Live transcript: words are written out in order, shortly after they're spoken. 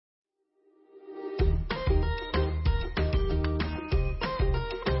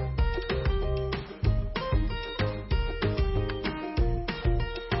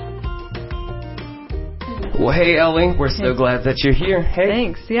Well, hey, Elli, we're so glad that you're here. Hey.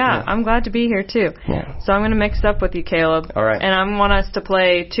 Thanks. Yeah, I'm glad to be here, too. Yeah. So I'm going to mix it up with you, Caleb. All right. And I want us to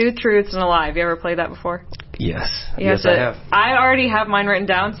play 2 truths and a lie. Have you ever played that before? Yes. I have. I already have mine written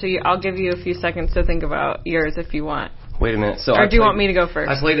down, so I'll give you a few seconds to think about yours if you want. Wait a minute. Or do you want me to go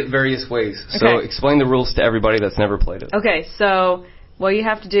first? I played it various ways. So explain the rules to everybody that's never played it. Okay, so what you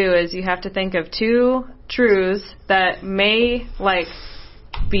have to do is you have to think of 2 truths that may,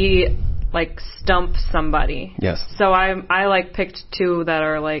 be, stump somebody. Yes. So I picked 2 that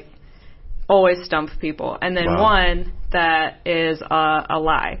are, always stump people. And then one that is a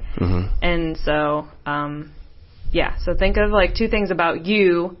lie. Mm-hmm. And so, so think of, 2 things about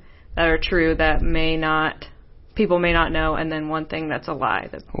you that are true that people may not know, and then one thing that's a lie.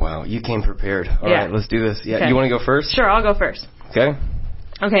 Wow, you came prepared. All right, let's do this. Yeah, okay. You want to go first? Sure, I'll go first. Okay.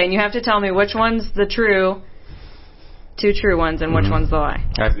 Okay, and you have to tell me which one's the 2 true ones, and which one's the lie.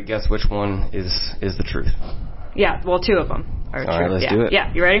 I have to guess which one is the truth. Yeah, well, 2 of them are true. All right, let's do it.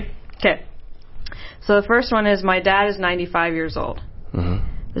 Yeah, you ready? Okay. So the first one is my dad is 95 years old. Mm-hmm.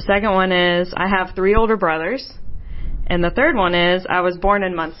 The second one is I have 3 older brothers. And the third one is I was born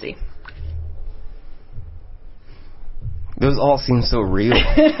in Muncie. Those all seem so real.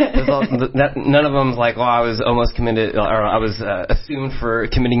 None of them's like, I was almost committed, or I was assumed for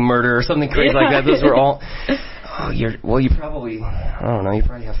committing murder or something crazy like that. Those were all. You probably, I don't know, you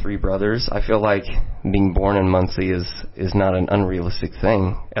probably have 3 brothers. I feel like being born in Muncie is not an unrealistic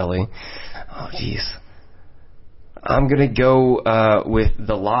thing, Elli. Oh, jeez. I'm going to go with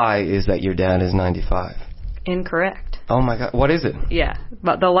the lie is that your dad is 95. Incorrect. Oh, my God. What is it? Yeah,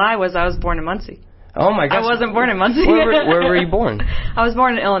 but the lie was I was born in Muncie. Oh, my gosh. I wasn't born in Muncie. Where were you born? I was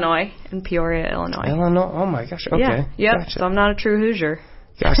born in Illinois, in Peoria, Illinois. Illinois? Oh, my gosh. Okay. Yeah. Yep. Gotcha. So I'm not a true Hoosier.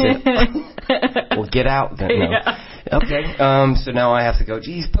 Gotcha. Well, get out then. No. Yeah. Okay. So now I have to go,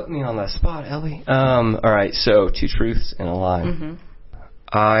 geez, put me on the spot, Elli. All right. So 2 truths and a lie. Mm-hmm.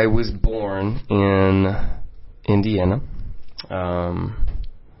 I was born in Indiana.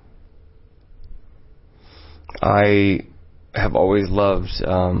 I've always loved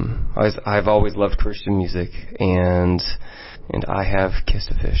Christian music, and I have kissed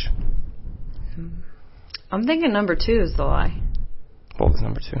a fish. I'm thinking number 2 is the lie. What was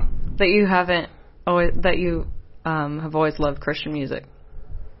number 2? That you have always loved Christian music.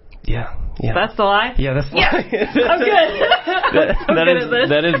 Yeah. That's the lie? Yeah, that's the lie. I'm good.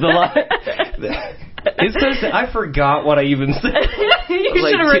 That is the lie. It's so sad. I forgot what I even said. You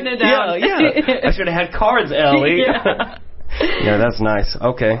should have written it down. Yeah. I should have had cards, Elli. Yeah, that's nice.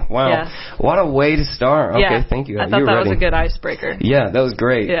 Okay, wow. Yeah. What a way to start. Okay, thank you. I thought that was a good icebreaker. Yeah, that was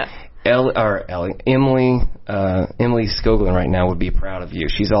great. Yeah. Emily Skoglund right now would be proud of you.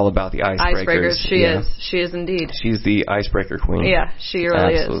 She's all about the icebreakers. She is indeed. She's the icebreaker queen. Yeah, she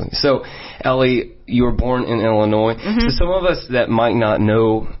really Absolutely. Is. So, Elli, you were born in Illinois. Mm-hmm. So some of us that might not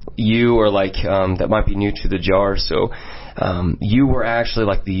know you or that might be new to the jar, so you were actually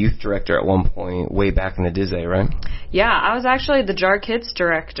the youth director at one point way back in the Dizzy, right? Yeah, I was actually the Jar Kids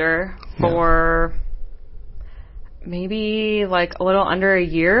director for maybe a little under a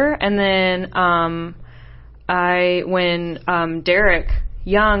year, and then when Derek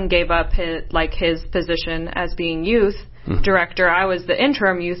Young gave up his position as being youth director, I was the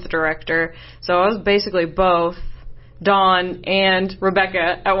interim youth director, so I was basically both Dawn and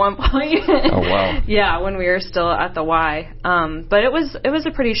Rebecca at one point. Oh, wow. Yeah, when we were still at the Y. But it was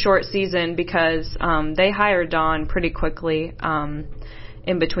a pretty short season because they hired Dawn pretty quickly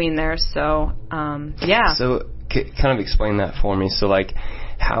in between there, so yeah. So kind of explain that for me. So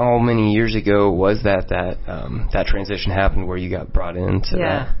how many years ago was that transition happened where you got brought into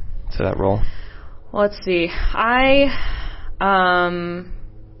that role? Well, let's see.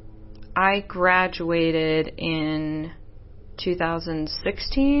 I graduated in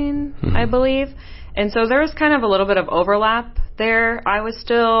 2016, I believe. And so there was kind of a little bit of overlap there. I was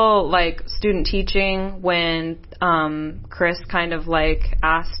still student teaching when Chris kind of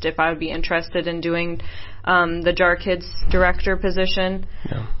asked if I would be interested in doing the Jar Kids director position.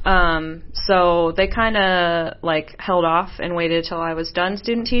 Yeah. So they kind of held off and waited till I was done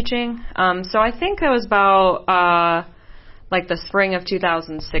student teaching. So I think it was about the spring of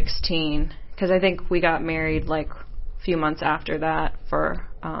 2016, because I think we got married a few months after that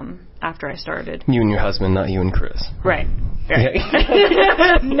after I started. You and your husband, not you and Chris. Right.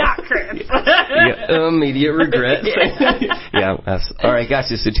 Yeah. Not Chris. Immediate regret. Yeah. All right,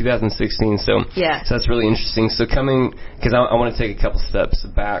 gotcha. So 2016. So that's really interesting. So because I want to take a couple steps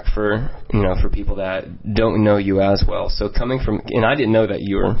back for people that don't know you as well. So and I didn't know that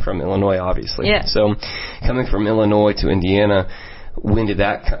you were from Illinois, obviously. Yeah. So coming from Illinois to Indiana, when did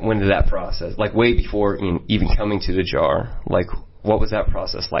that process, like way before even coming to the jar, like what was that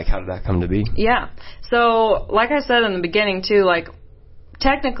process like? How did that come to be? Yeah. So like I said in the beginning too, like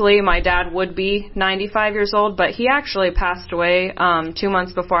technically my dad would be 95 years old, but he actually passed away 2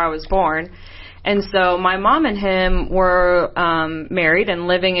 months before I was born. And so my mom and him were married and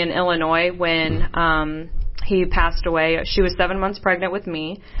living in Illinois when he passed away. She was 7 months pregnant with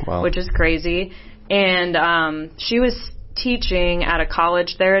me, wow. which is crazy. And she was teaching at a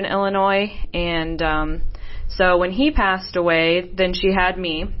college there in Illinois. And so when he passed away, then she had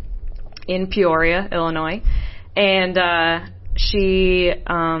me in Peoria, Illinois. And she,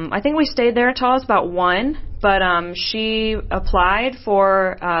 I think we stayed there until I was about 1. But she applied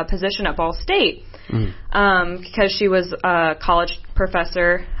for a position at Ball State because she was a college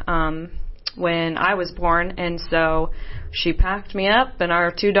professor when I was born. And so she packed me up and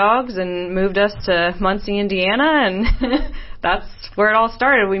our 2 dogs and moved us to Muncie, Indiana. And that's where it all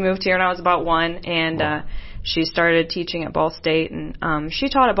started. We moved here when I was about 1. And she started teaching at Ball State. And she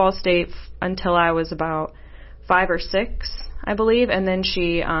taught at Ball State until I was about 5 or 6, I believe. And then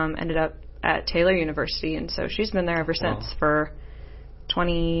she ended up at Taylor University, and so she's been there ever since for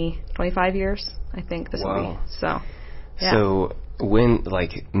 25 years, I think this will be. So, yeah. So when,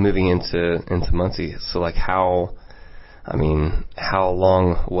 like, moving into Muncie, so like how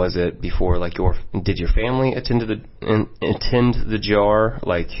long was it before, like, did your family attend the jar,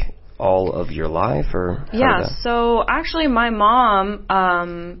 like, all of your life, or so actually my mom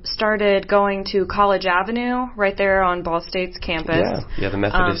started going to College Avenue right there on Ball State's campus. The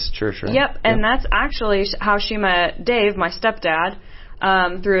Methodist church, right? Yep, and that's actually how she met Dave, my stepdad,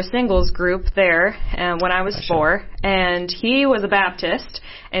 through a singles group there when I was 4, and he was a Baptist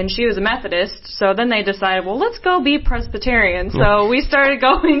and she was a Methodist, so then they decided, well, let's go be Presbyterian. So we started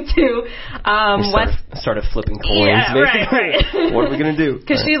going to started flipping coins. Right. What are we going to do?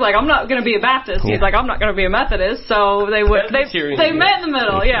 Because she's like, I'm not going to be a Baptist. He's like, I'm not going to be a Methodist. So they met in the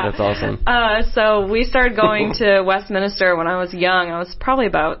middle. Yeah, that's awesome. So we started going to Westminster when I was young. I was probably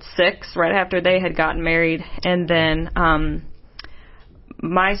about 6, right after they had gotten married, and then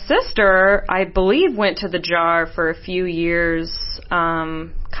my sister, I believe, went to the jar for a few years,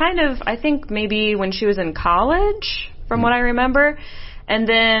 I think maybe when she was in college, from what I remember. And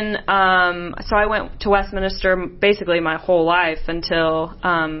then, so I went to Westminster basically my whole life until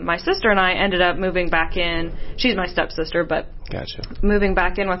my sister and I ended up moving back in. She's my stepsister, but moving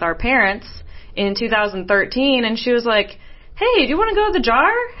back in with our parents in 2013. And she was like, hey, do you want to go to the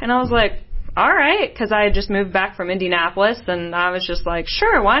jar? And I was like, all right, because I had just moved back from Indianapolis, and I was just like,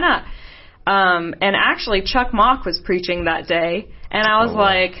 sure, why not? And actually, Chuck Mock was preaching that day, and I was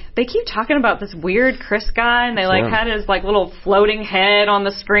like, they keep talking about this weird Chris guy, and they had his like little floating head on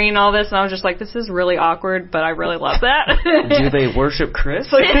the screen, all this, and I was just like, this is really awkward, but I really love that. Do they worship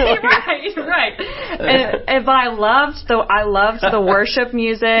Chris? right. But I loved the worship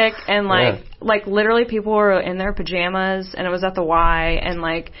music, and like literally people were in their pajamas, and it was at the Y, and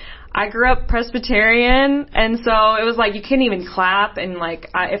like, I grew up Presbyterian, and so it was like you couldn't even clap, and like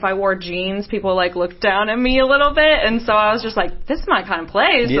if I wore jeans, people like looked down at me a little bit, and so I was just like, this is my kind of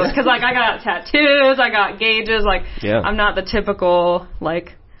place, because like I got tattoos, I got gauges, like I'm not the typical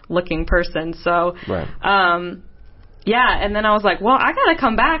like looking person, so and then I was like, well, I gotta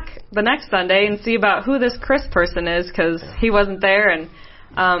come back the next Sunday and see about who this Chris person is, because he wasn't there. And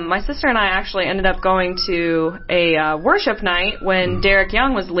my sister and I actually ended up going to a worship night when Derek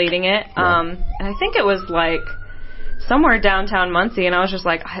Young was leading it. And I think it was like somewhere downtown Muncie, and I was just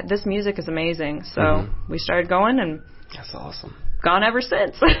like, this music is amazing. So we started going, and that's awesome. Gone ever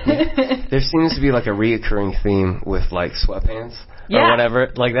since. There seems to be like a reoccurring theme with like sweatpants or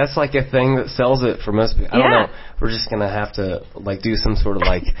whatever. Like that's like a thing that sells it for most people. I don't know. We're just gonna have to like do some sort of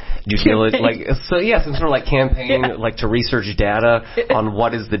like due diligence, some sort of like campaign, like to research data on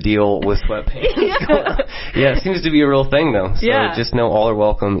what is the deal with sweatpants. It seems to be a real thing though. So just know all are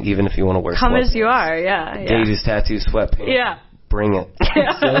welcome, even if you want to wear. Come sweatpants. as you are. Gauges, tattoos, sweatpants. Yeah. Bring it.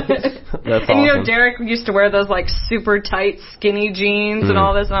 That's awesome. And you know, Derek used to wear those like super tight skinny jeans and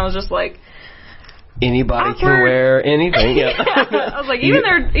all this, and I was just like, anybody can wear anything. I was like,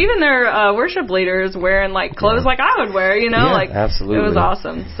 even their worship leaders wearing like clothes like I would wear, you know, like absolutely. It was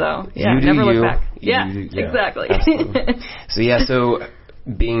awesome. So never look back. Exactly. So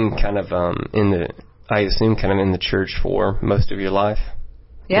being kind of I assume kind of in the church for most of your life.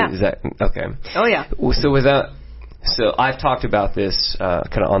 Yeah. Is that okay? Oh yeah. So was that? So I've talked about this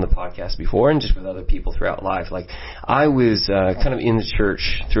kind of on the podcast before and just with other people throughout life. Like I was kind of in the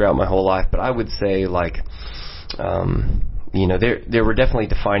church throughout my whole life, but I would say like there were definitely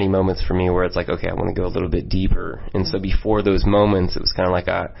defining moments for me where it's like, okay, I want to go a little bit deeper. And so before those moments, it was kind of like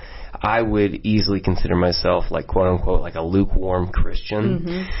I would easily consider myself like, quote unquote, like a lukewarm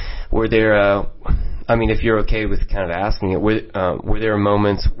Christian. Were there, if you're okay with kind of asking it, were there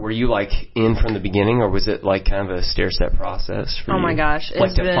moments, were you like in from the beginning, or was it like kind of a stair-step process for you? Oh my gosh.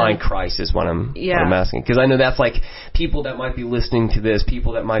 Like to find Christ is what I'm asking. Because I know that's like people that might be listening to this,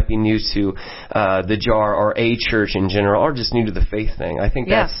 people that might be new to the JAR or a church in general, or just new to the faith thing. I think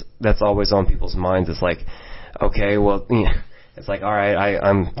that's always on people's minds. It's like, okay, well, it's like, all right,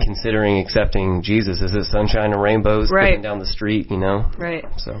 I'm considering accepting Jesus. Is it sunshine and rainbows coming down the street, Right.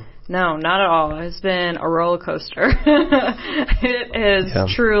 So. No, not at all. It's been a roller coaster. It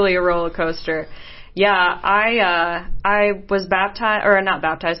is truly a roller coaster. Yeah, I was baptized, or not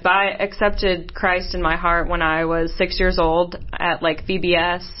baptized, but I accepted Christ in my heart when I was 6 years old at like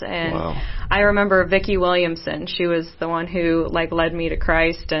VBS, and I remember Vicki Williamson. She was the one who like led me to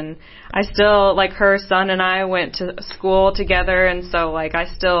Christ, and I still, like, her son and I went to school together, and so like I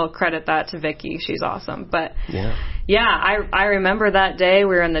still credit that to Vicki. She's awesome. But I remember that day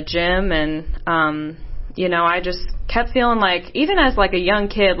we were in the gym, and I just kept feeling like, even as like a young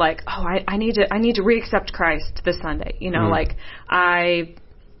kid, like, oh, I need to reaccept Christ this Sunday. Like I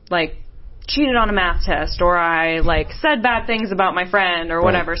like cheated on a math test, or I like said bad things about my friend or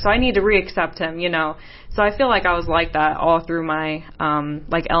whatever. So I need to reaccept him, So I feel like I was like that all through my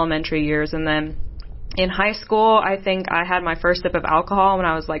like elementary years, and then in high school, I think I had my first sip of alcohol when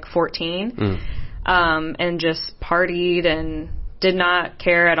I was like 14, and just partied and did not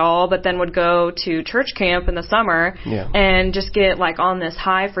care at all, but then would go to church camp in the summer and just get like on this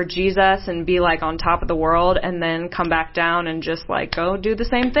high for Jesus and be like on top of the world, and then come back down and just like go do the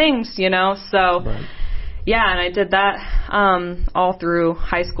same things, So, and I did that all through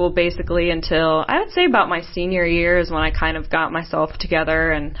high school basically until I would say about my senior year is when I kind of got myself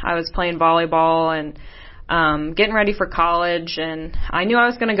together, and I was playing volleyball and getting ready for college, and I knew I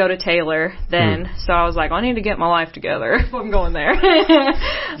was going to go to Taylor then, so I was like, I need to get my life together if I'm going there,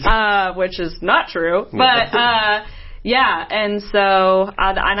 which is not true, but and so,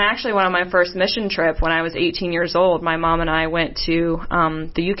 and actually one of my first mission trip when I was 18 years old, my mom and I went to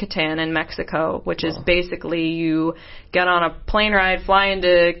the Yucatan in Mexico, which is basically you get on a plane ride, fly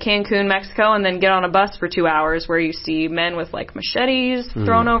into Cancun, Mexico, and then get on a bus for 2 hours where you see men with like machetes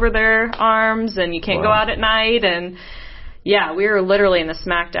thrown over their arms, and you can't go out at night, and we were literally in the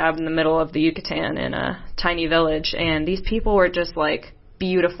smack dab in the middle of the Yucatan in a tiny village, and these people were just like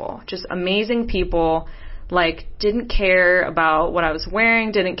beautiful, just amazing people. Like, didn't care about what I was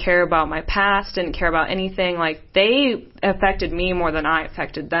wearing, didn't care about my past, didn't care about anything. Like, they affected me more than I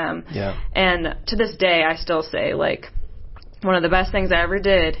affected them. Yeah. And to this day, I still say, like, one of the best things I ever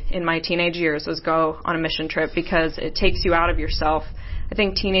did in my teenage years was go on a mission trip, because it takes you out of yourself. I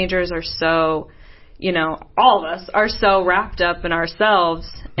think teenagers are so, all of us are so wrapped up in ourselves.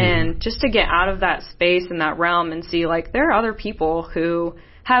 And just to get out of that space and that realm and see, like, there are other people who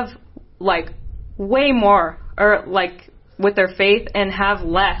have, like, way more, or like with their faith, and have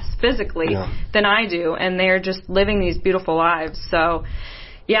less physically than I do, and they're just living these beautiful lives. So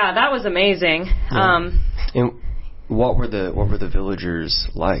that was amazing. And what were the villagers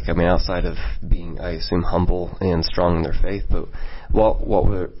like? I mean, outside of being, I assume, humble and strong in their faith, but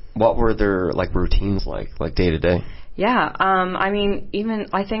what were their like routines like day to day?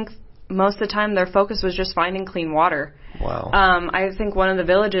 I think most of the time their focus was just finding clean water. Wow. I think one of the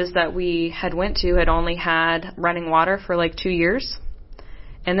villages that we had went to had only had running water for like 2 years.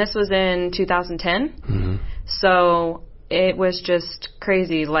 And this was in 2010. So it was just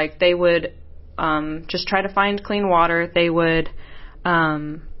crazy. Like, they would just try to find clean water. They would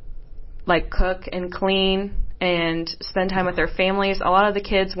like cook and clean and spend time with their families. A lot of the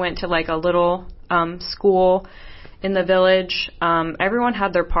kids went to like a little school in the village. Everyone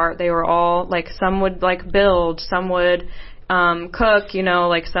had their part. They were all like, some would like build, some would cook,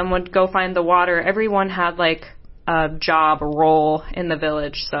 like some would go find the water. Everyone had like a job, a role in the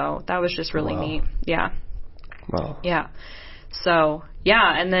village. So that was just really neat. Yeah. Wow. Yeah. So,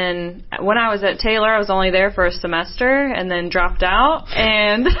 and then when I was at Taylor, I was only there for a semester and then dropped out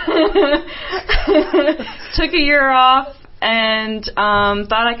and took a year off and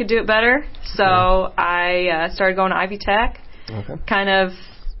thought I could do it better. So I started going to Ivy Tech. Kind of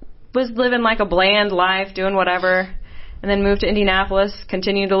was living like a bland life, doing whatever, and then moved to Indianapolis,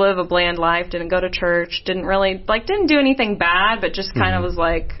 continued to live a bland life, didn't go to church, didn't do anything bad, but just kind of was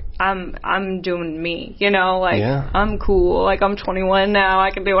like, I'm doing me, I'm cool, like I'm 21 now,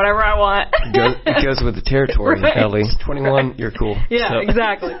 I can do whatever I want. It goes with the territory, Ellie. 21, you're cool. Yeah, so.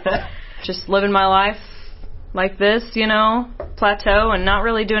 Exactly. Just living my life like this, you know, plateau and not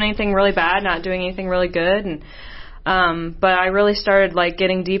really doing anything really bad, not doing anything really good. And but I really started, like,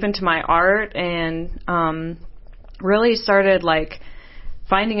 getting deep into my art and really started, like,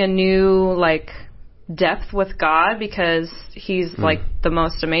 finding a new, like, depth with God, because he's like the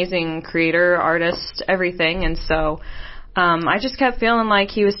most amazing creator, artist, everything. And so I just kept feeling like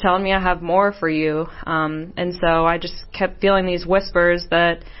he was telling me I have more for you. And so I just kept feeling these whispers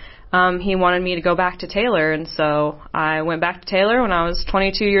that he wanted me to go back to Taylor. And so I went back to Taylor when I was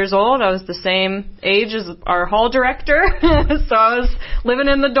 22 years old. I was the same age as our hall director. So I was living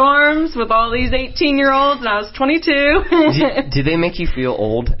in the dorms with all these 18-year-olds, and I was 22. Did they make you feel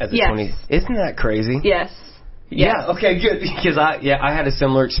old as a 20? Isn't that crazy? Yes. Yeah, okay, good. Because I had a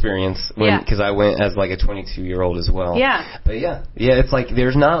similar experience because I went as like a 22-year-old as well. Yeah. But yeah, it's like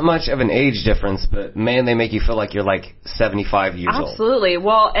there's not much of an age difference, but man, they make you feel like you're like 75 years old. Absolutely.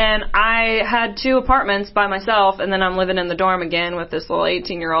 Well, and I had 2 apartments by myself, and then I'm living in the dorm again with this little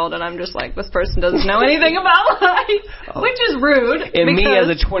 18-year-old, and I'm just like, this person doesn't know anything about life, which is rude. And me as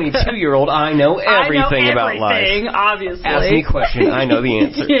a 22-year-old, I know everything about life. Obviously. Ask me a question, I know the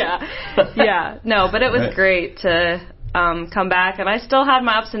answer. Yeah. No, but it was great to come back, and I still had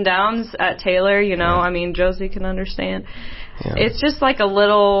my ups and downs at Taylor, you know. I mean, Josie can understand. It's just like a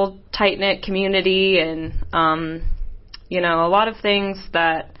little tight-knit community, and you know, a lot of things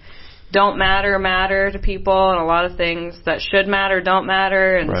that don't matter to people, and a lot of things that should matter don't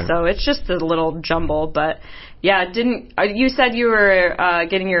matter, and so it's just a little jumble. But yeah, you said you were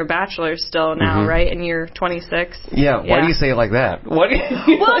getting your bachelor's still now, right? And you're 26. Yeah. Why do you say it like that? Well, because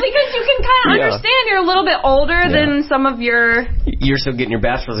you can kind of understand you're a little bit older than some of your. You're still getting your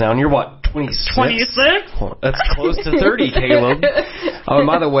bachelor's now, and you're what, 26? 26. That's close to 30, Caleb. Oh, and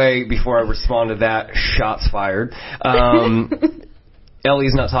by the way, before I respond to that, shots fired.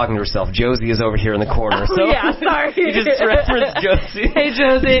 Ellie's not talking to herself. Josie is over here in the corner. So sorry. You just referenced Josie. Hey,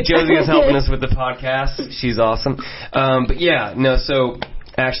 Josie. Josie is helping us with the podcast. She's awesome. But yeah, no, so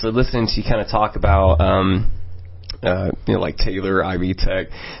actually listening to you kind of talk about, you know, like Taylor, Ivy Tech.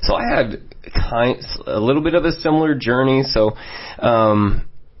 So I had a little bit of a similar journey. So,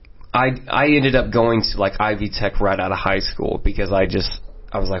 I ended up going to like Ivy Tech right out of high school because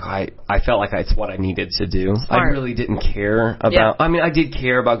I was like, I felt like it's what I needed to do. Smart. I really didn't care about, I mean, I did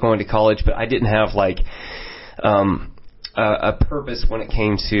care about going to college, but I didn't have like, a purpose when it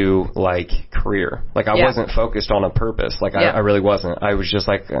came to like career. Like I wasn't focused on a purpose. Like I really wasn't. I was just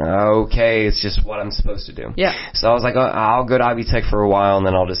like, okay, it's just what I'm supposed to do. Yeah. So I was like, I'll go to Ivy Tech for a while and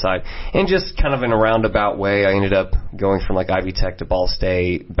then I'll decide. And just kind of in a roundabout way, I ended up going from like Ivy Tech to Ball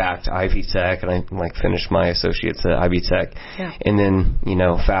State, back to Ivy Tech, and I like finished my associates at Ivy Tech. Yeah. And then, you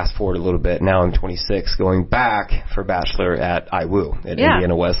know, fast forward a little bit. Now I'm 26, going back for bachelor at IWU at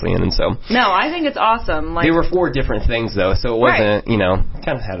Indiana Wesleyan. And so. No, I think it's awesome. Like, they were 4 different things though, so it wasn't, you know,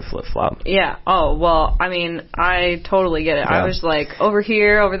 kind of had a flip-flop. Yeah. Oh, well, I mean, I totally get it. Yeah. I was like, over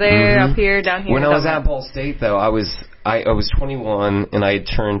here, over there, up here, down here. When I was at Ball State, though, I was 21, and I had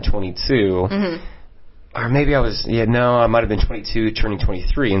turned 22. Or maybe I might have been 22, turning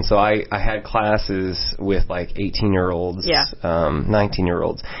 23, and so I had classes with, like, 18-year-olds,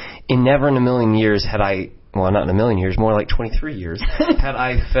 19-year-olds. And never in a million years had I... Well, not in a million years, more like 23 years, had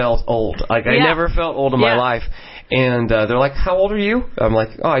I felt old. Like, I never felt old in my life. And they're like, how old are you? I'm like,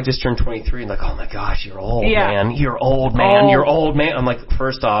 oh, I just turned 23. And like, oh, my gosh, you're old, man. You're old, man. You're old, man. I'm like,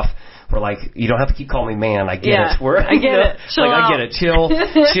 first off, we're like, you don't have to keep calling me man. I get it. I get it. Chill out. I get it.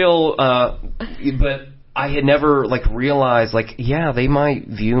 Chill. But I had never, like, realized, like, they might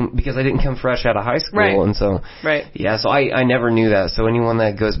view, because I didn't come fresh out of high school. Right. And so, so I never knew that. So anyone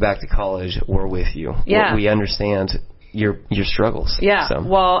that goes back to college, we're with you. Yeah. We understand your struggles. Yeah. So.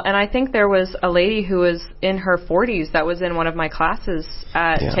 Well, and I think there was a lady who was in her 40s that was in one of my classes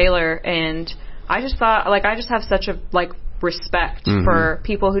at Taylor, and I just thought, like, I just have such a, like, respect for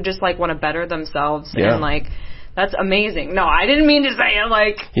people who just, like, want to better themselves and, like, that's amazing. No, I didn't mean to say it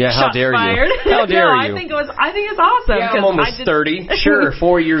like how dare fired. You? How dare you? I think it's awesome. Yeah, I'm almost 30. Sure,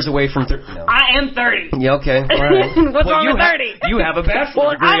 4 years away from 30. No. I am 30. Yeah, okay. All right. What's wrong with 30? You have a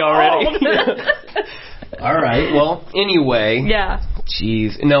bachelor's degree already. All right. Well, anyway. Yeah.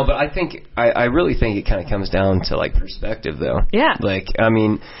 Jeez. No, but I really think it kind of comes down to, like, perspective, though. Yeah. Like, I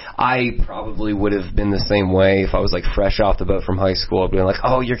mean, I probably would have been the same way if I was, like, fresh off the boat from high school. I'd be like,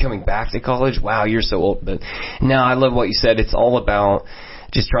 oh, you're coming back to college? Wow, you're so old. But no, I love what you said. It's all about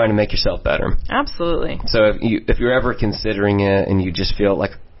just trying to make yourself better. Absolutely. So if you're ever considering it and you just feel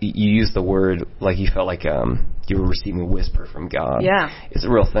like you use the word, like you felt like you were receiving a whisper from God. Yeah. It's a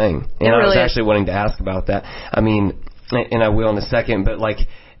real thing. And I was actually wanting to ask about that. I mean, and I will in a second, but like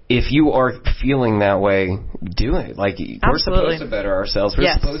if you are feeling that way, do it. Like, we're supposed to better ourselves.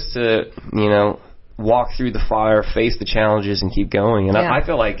 We're supposed to, walk through the fire, face the challenges, and keep going. And I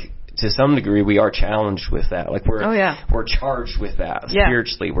feel like, to some degree, we are challenged with that. Like, we're charged with that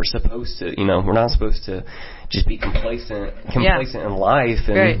spiritually. We're supposed to, we're not supposed to just be complacent in life.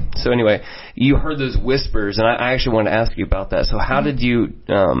 And so anyway, you heard those whispers, and I actually wanted to ask you about that. So how did you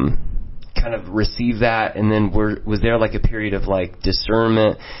kind of receive that? And then was there like a period of like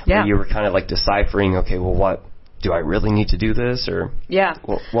discernment where you were kind of like deciphering, okay, well, what do I really need to do this? Or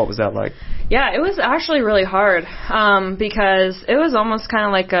what was that like? Yeah, it was actually really hard because it was almost kind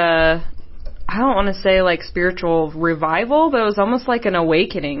of like I don't want to say like spiritual revival, but it was almost like an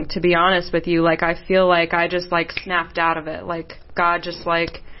awakening, to be honest with you. Like, I feel like I just like snapped out of it. Like, God just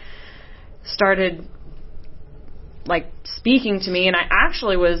like started like speaking to me, and I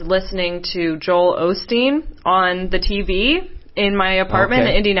actually was listening to Joel Osteen on the TV in my apartment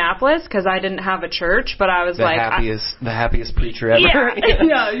in Indianapolis, because I didn't have a church, but I was the happiest preacher ever.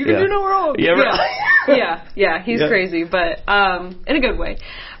 Yeah, you can do no wrong. Yeah, he's crazy, but in a good way.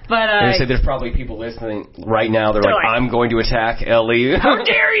 But I say there's probably people listening right now. They're like, I'm going to attack Ellie. How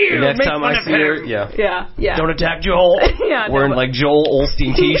dare you? The next time I see her, yeah. Don't attack Joel. Wearing like Joel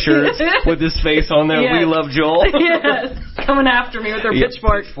Osteen T-shirts with his face on there. We love Joel. Yes, coming after me with their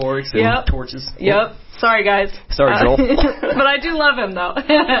pitchforks and torches. Yep. Sorry, guys. Sorry, Joel. But I do love him, though.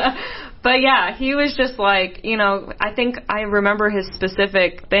 But yeah, he was just like, I think I remember his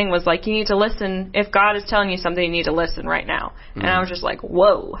specific thing was like, you need to listen. If God is telling you something, you need to listen right now. And I was just like,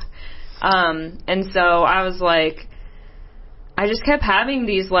 whoa. And so I was like, I just kept having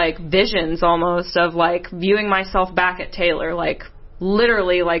these like visions almost of like viewing myself back at Taylor, like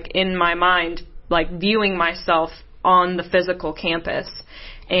literally like in my mind, like viewing myself on the physical campus.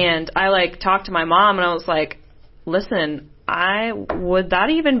 And I like talked to my mom, and I was like, listen, would that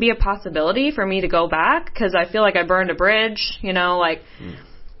even be a possibility for me to go back? Because I feel like I burned a bridge, I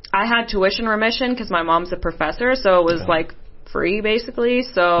had tuition remission because my mom's a professor, so it was like free basically.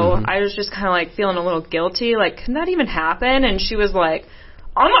 So I was just kind of like feeling a little guilty, like, can that even happen? And she was like,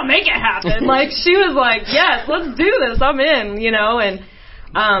 I'm gonna make it happen. Like, she was like, yes, let's do this, I'm in,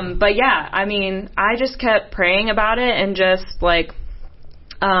 and but yeah, I mean, I just kept praying about it and just like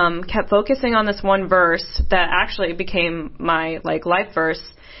kept focusing on this one verse that actually became my like life verse,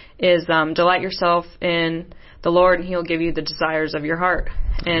 is delight yourself in the Lord and He'll give you the desires of your heart.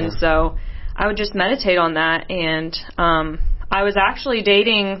 And so I would just meditate on that. And I was actually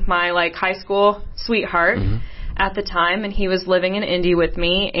dating my like high school sweetheart at the time, and he was living in Indy with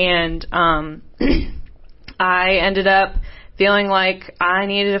me, and I ended up feeling like I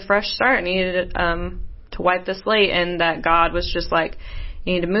needed a fresh start. I needed to wipe the slate, and that God was just like,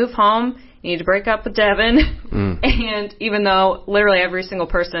 you need to move home, you need to break up with Devin. And even though literally every single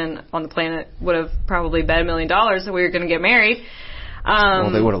person on the planet would have probably bet $1 million that we were going to get married. Well,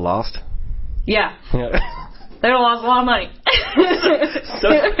 they would have lost. Yeah. They would have lost a lot of money.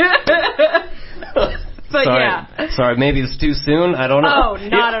 But Sorry, maybe it's too soon. I don't know. Oh,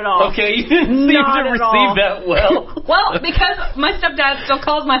 not at all. Okay, you didn't seem to receive that well. Well, because my stepdad still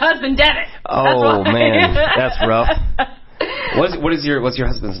calls my husband Devin. Oh, man, that's rough. What's your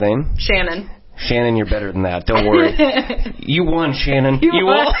husband's name? Shannon. Shannon, you're better than that. Don't worry. You won, Shannon. You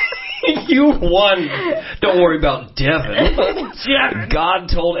won. You won. Don't worry about Devin. God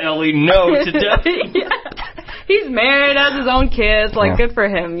told Ellie no to Devin. He's married, has his own kids. Like, good for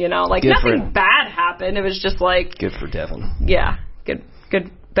him, Like, good, nothing bad happened. It was just like... Good for Devin. Yeah. Good.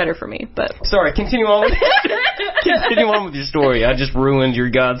 Better for me, but... Sorry, continue on with your story. I just ruined your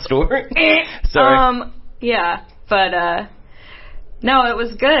God story. Sorry. Yeah. But, no, it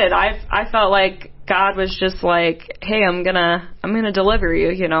was good. I felt like God was just like, hey, I'm gonna deliver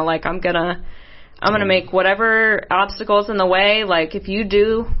you, like, I'm gonna make whatever obstacles in the way, like, if you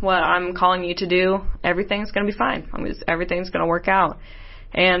do what I'm calling you to do, everything's gonna be fine. Everything's gonna work out.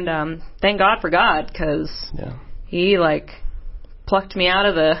 And, thank God for God, because He, like, plucked me out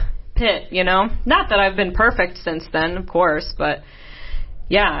of the pit, Not that I've been perfect since then, of course, but,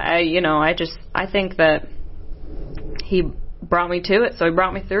 yeah, I think that He brought me to it, so He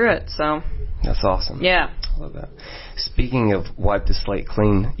brought me through it, so. That's awesome. Yeah. I love that. Speaking of wipe the slate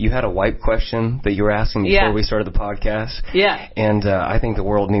clean, you had a wipe question that you were asking before we started the podcast. Yeah. And I think the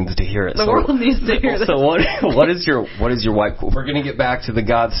world needs to hear it. The world needs to hear this. So what is your wipe? We're going to get back to the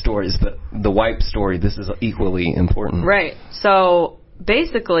God stories, but the wipe story, this is equally important. Right. So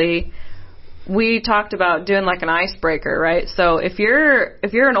basically, we talked about doing like an icebreaker, right? So if you're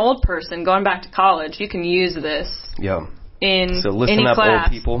an old person going back to college, you can use this. Yeah. In any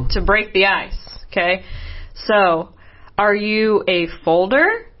class to break the ice, okay? So, are you a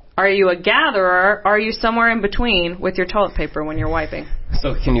folder Are you a gatherer? Are you somewhere in between with your toilet paper when you're wiping?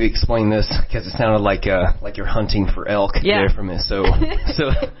 So can you explain this? Because it sounded like you're hunting for elk there from it. So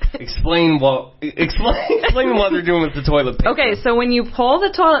explain what they're doing with the toilet paper. Okay, so when you pull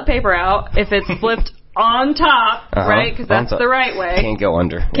the toilet paper out, if it's flipped on top, right? Because that's the right way. Can't go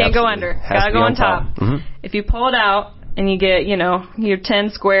under. Can't go under. Gotta go on top. Mm-hmm. If you pull it out and you get, your 10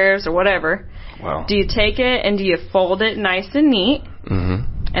 squares or whatever, do you take it and do you fold it nice and neat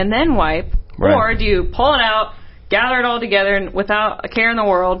and then wipe? Right. Or do you pull it out, gather it all together and without a care in the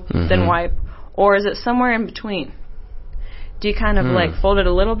world, then wipe? Or is it somewhere in between? Do you kind of fold it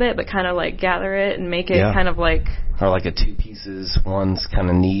a little bit but kind of gather it and make it kind of like... Or like a 2 pieces, one's kind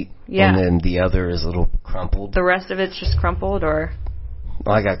of neat and then the other is a little crumpled. The rest of it's just crumpled or...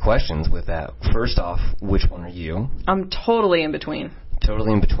 Well, I got questions with that. First off, which one are you? I'm totally in between.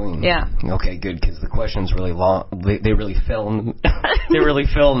 Totally in between. Yeah. Okay, good, because the question's really long. They really fell in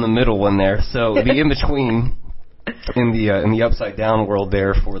the middle one there. So the in between in the upside down world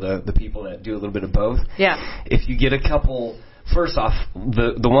there for the people that do a little bit of both. Yeah. If you get a couple, first off,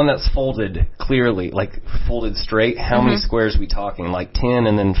 the one that's folded clearly, like folded straight, how many squares are we talking? Like 10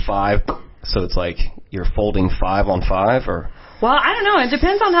 and then 5. So it's like you're folding 5 on 5 or? Well, I don't know. It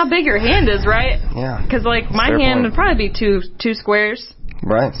depends on how big your hand is, right? Yeah. Because, my hand would probably be two squares.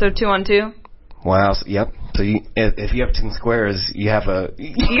 Right. So 2 on 2. Wow. So, yep. So if you have 10 squares, you have a...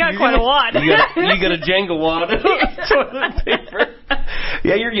 You got quite a wad. You got a Jenga wad of toilet paper.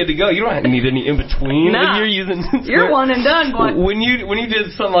 Yeah, you're good to go. You don't need any in between. No. You're using... You're one and done, boy. When you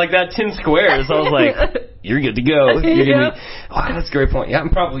did something like that, 10 squares, I was like, you're good to go. You're gonna be, that's a great point. Yeah,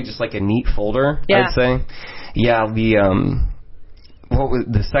 I'm probably just like a neat folder, I'd say. Yeah, what was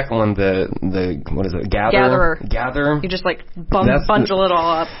the second one? The what is it? Gatherer. You just bundle it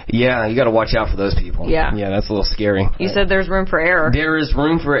all up. Yeah, you got to watch out for those people. Yeah, that's a little scary. You said there's room for error. There is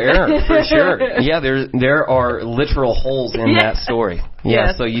room for error for sure. Yeah, there are literal holes in that story. Yeah,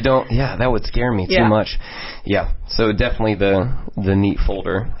 yes. So you don't. Yeah, that would scare me too much. Yeah, so definitely the neat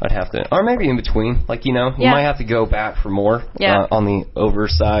folder. I'd have to, or maybe in between. You might have to go back for more on the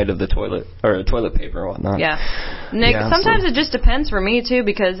overside of the toilet or toilet paper or whatnot. Yeah, Nick. Sometimes it just depends for me too,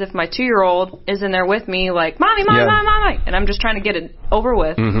 because if my 2-year-old is in there with me, like mommy, and I'm just trying to get it over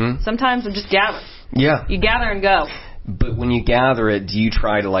with. Sometimes I just gather. Yeah, you gather and go. But when you gather it, do you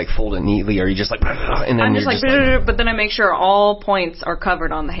try to fold it neatly, or are you just and then I'm just but then I make sure all points are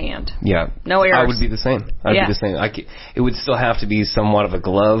covered on the hand. Yeah, no errors. I would be the same. I'd be the same. It would still have to be somewhat of a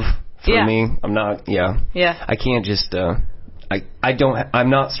glove for me. I'm not. Yeah. I can't just. I'm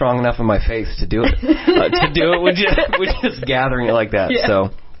not strong enough in my faith to do it. With just gathering it like that. Yeah. So.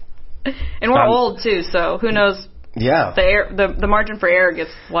 And we're old too, so who knows. Yeah. The margin for error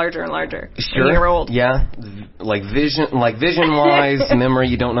gets larger and larger. Sure. When you're old. Yeah. Vision wise, memory,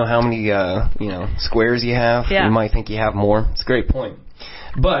 you don't know how many squares you have. Yeah. You might think you have more. It's a great point.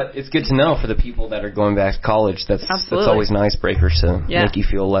 But it's good to know for the people that are going back to college. That's always an icebreaker to make you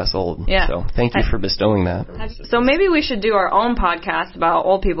feel less old. Yeah. So thank you for bestowing that. So maybe we should do our own podcast about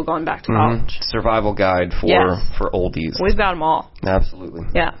old people going back to college. Survival guide for oldies. We've got them all. Absolutely.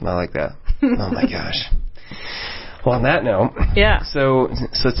 Yeah. I like that. Oh my gosh. Well, on that note, So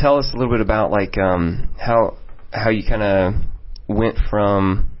tell us a little bit about how you kind of went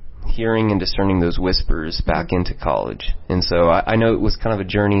from hearing and discerning those whispers back into college. And so I know it was kind of a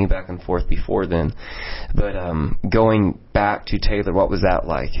journey back and forth before then, but going back to Taylor, what was that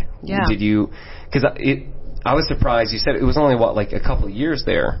like? Yeah. Did you? Because I was surprised. You said it was only a couple of years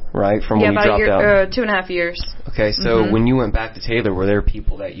there, right? From when you dropped out. 2.5 years. Okay, so when you went back to Taylor, were there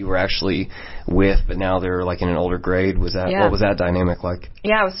people that you were actually with, but now they're in an older grade? What was that dynamic like?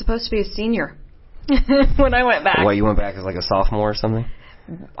 Yeah, I was supposed to be a senior when I went back. What, you went back as a sophomore or something?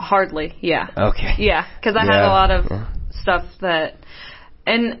 Hardly, yeah. Okay. Yeah, because I had a lot of stuff that,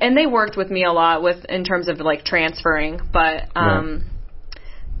 and they worked with me a lot in terms of transferring, but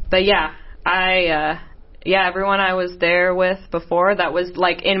yeah, everyone I was there with before that was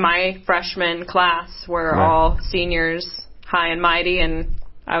in my freshman class were all seniors, high and mighty, and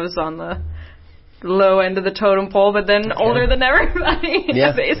I was on the low end of the totem pole, but then older than everybody,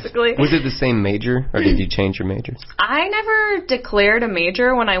 basically. Was it the same major, or did you change your major? I never declared a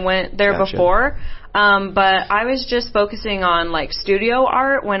major when I went there before, but I was just focusing on studio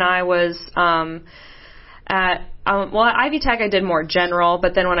art when I was at Ivy Tech. I did more general,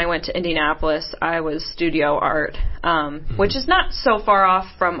 but then when I went to Indianapolis, I was studio art, which is not so far off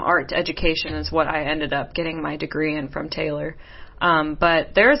from art education as what I ended up getting my degree in from Taylor.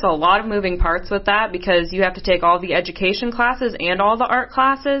 But there's a lot of moving parts with that because you have to take all the education classes and all the art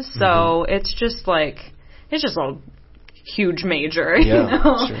classes. So it's just a huge major. Yeah, you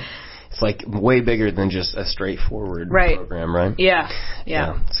know? sure. It's like way bigger than just a straightforward program, right? Yeah.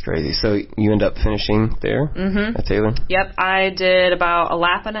 It's crazy. So you end up finishing there at Taylor? Yep, I did about a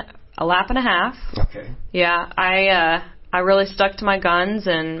lap and a half. Okay. Yeah, I really stuck to my guns,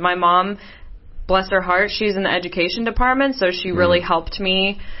 and my mom, bless her heart, she's in the education department, so she really helped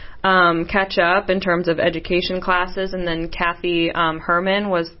me catch up in terms of education classes. And then Kathy Herman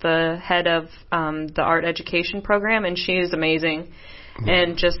was the head of the art education program, and she is amazing.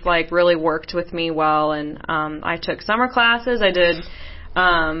 And just like really worked with me well. And I took summer classes. I did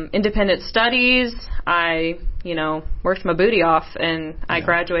independent studies. I, worked my booty off, and I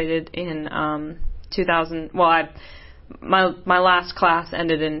graduated in 2000. Well, my last class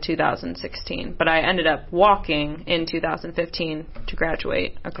ended in 2016, but I ended up walking in 2015 to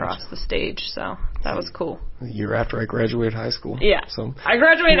graduate across the stage. So that was cool. A year after I graduated high school. Yeah. So I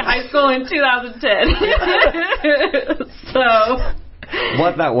graduated high school in 2010. So.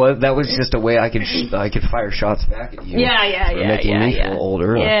 What that was just a way I could fire shots back at you. Yeah. Making me feel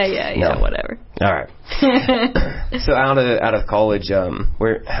older. Yeah, whatever. All right. So out of college,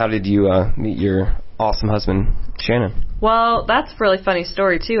 how did you meet your awesome husband, Shannon? Well, that's a really funny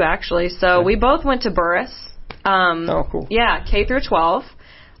story too, actually. So we both went to Burris. Oh, cool. Yeah, K through 12.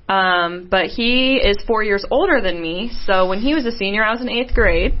 But he is 4 years older than me. So when he was a senior, I was in 8th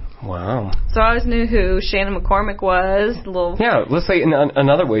grade. Wow. So I always knew who Shannon McCormick was. Yeah, let's say in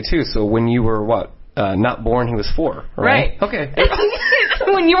another way, too. So when you were, not born, he was 4, right? Okay.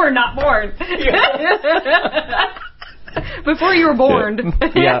 When you were not born. Yeah. Before you were born.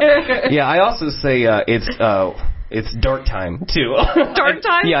 Yeah, I also say it's dark time, too. Dark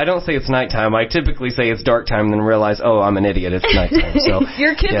time? Yeah, I don't say it's nighttime. I typically say it's dark time and then realize, I'm an idiot, it's nighttime. So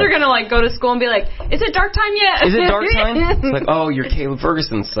your kids are going to, go to school and be like, is it dark time yet? Is it dark time? It's like, you're Caleb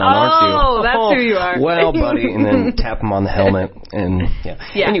Ferguson's son, aren't you? Oh, that's who you are. Well, buddy, and then tap him on the helmet, and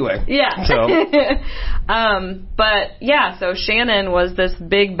Anyway. Yeah. So. So Shannon was this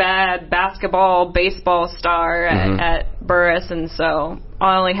big, bad baseball star at Burris, and so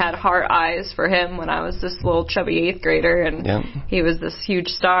I only had heart eyes for him when I was this little chubby 8th grader, and he was this huge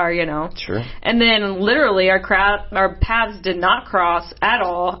star, Sure. And then literally our paths did not cross at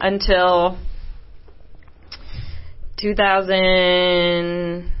all until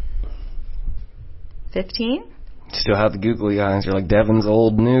 2015. Still have the googly eyes. You're like Devin's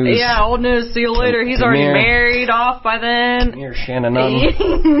old news. Yeah, old news. See you later. He's already married off by then. Come here, Shannon.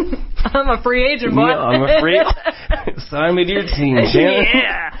 I'm a free agent, boy. Yeah, I'm a free. Sign me to your team, Shannon.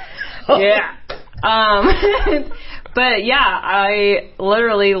 Yeah. But yeah, I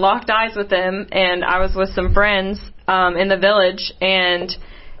literally locked eyes with him, and I was with some friends in the village, and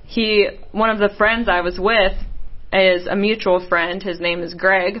one of the friends I was with is a mutual friend. His name is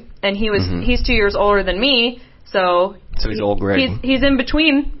Greg, and he's 2 years older than me. So he's old Greg. He's in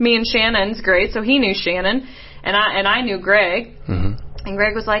between me and Shannon's grade, so he knew Shannon, and I knew Greg. Mm-hmm. And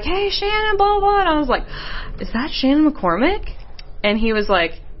Greg was like, "Hey, Shannon, blah blah," and I was like, "Is that Shannon McCormick?" And he was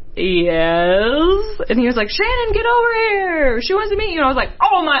like, "Yes." And he was like, "Shannon, get over here. She wants to meet you." And I was like,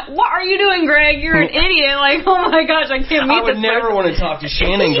 "Oh my, what are you doing, Greg? You're an idiot. Like, oh my gosh, I can't meet this person." I would never want to talk to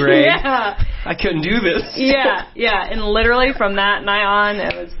Shannon, Greg. Yeah. I couldn't do this. Yeah. And literally from that night on,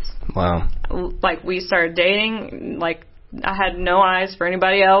 it was... Wow. Like, we started dating. Like, I had no eyes for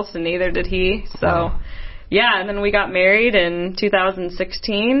anybody else, and neither did he. So, yeah, and then we got married in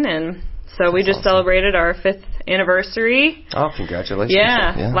 2016, and so we just celebrated our 5th anniversary. Oh, congratulations.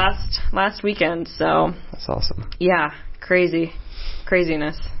 Yeah. Last weekend, so. That's awesome. Yeah,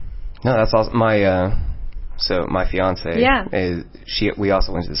 craziness. No, that's awesome. My fiance, we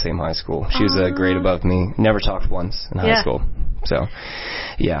also went to the same high school. She was a grade above me. Never talked once in high school. So,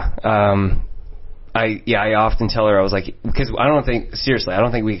 I often tell her, I was like, because I don't think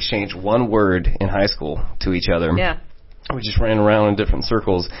we exchanged one word in high school to each other. Yeah. We just ran around in different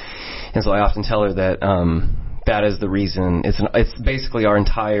circles. And so I often tell her that that is the reason. It's basically our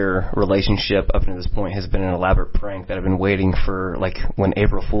entire relationship up to this point has been an elaborate prank that I've been waiting for, like when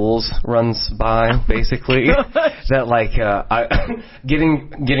April Fool's runs by, basically. That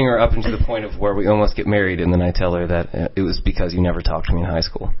getting her up into the point of where we almost get married, and then I tell her that it was because you never talked to me in high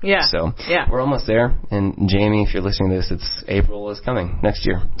school. Yeah. So we're almost there. And Jamie, if you're listening to this, April is coming next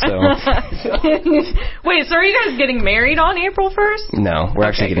year. So. Wait, so are you guys getting married on April 1st? No, we're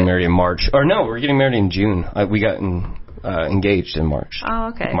actually getting married in March. Or no, we're getting married in June. We got engaged in March. Oh,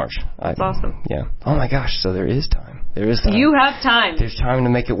 okay. March. That's awesome. Yeah. Oh my gosh, so there is time. You have time. There's time to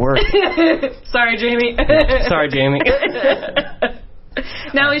make it work. Sorry, Jamie. Sorry, Jamie.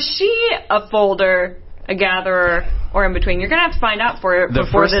 Now, is she a folder, a gatherer, or in between? You're going to have to find out for it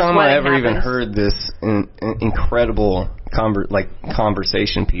before this wedding happens. The first time I ever even heard this incredible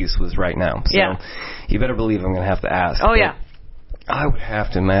conversation piece was right now. So you better believe I'm going to have to ask. Oh, yeah. I would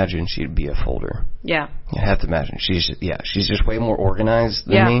have to imagine she'd be a folder. Yeah. I have to imagine. She's just way more organized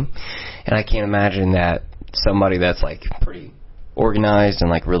than me. And I can't imagine that somebody that's like pretty organized and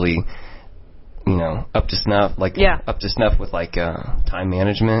like really, you know, up to snuff with like time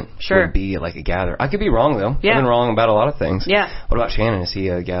management would be like a gatherer. I could be wrong though. I've been wrong about a lot of things. Yeah. What about Shannon? Is he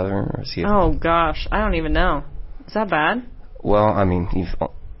a gatherer or is he Oh gosh, I don't even know. Is that bad? Well, I mean, you've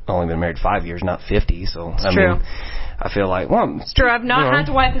only been married 5 years, not 50, so it's I true. mean, I feel like, well, it's true. I've not had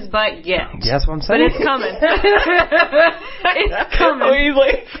to wipe his butt yet. Yeah, that's what I'm saying. But it's coming. It's coming. Oh, he's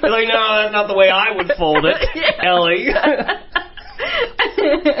like, no, that's not the way I would fold it, Ellie.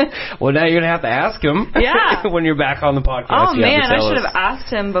 Well, now you're going to have to ask him when you're back on the podcast. Oh, man, I should have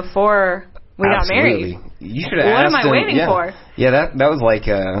asked him before we got married. You should have asked him. What am I waiting for? Yeah, that was like,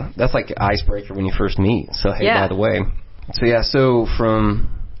 that's like an icebreaker when you first meet. So, hey, by the way. So, from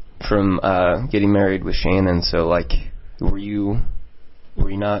getting married with Shannon, so, like, were you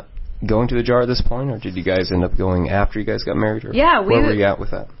not going to the jar at this point, or did you guys end up going after you guys got married? Or where were you at with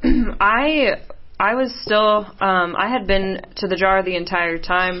that? I was still, I had been to the jar the entire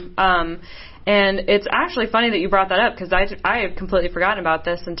time, and it's actually funny that you brought that up, because I had completely forgotten about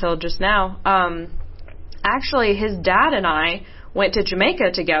this until just now. Actually, his dad and I went to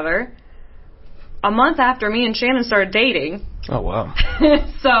Jamaica together a month after me and Shannon started dating. Oh, wow.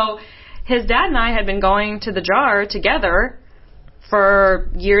 So his dad and I had been going to the jar together for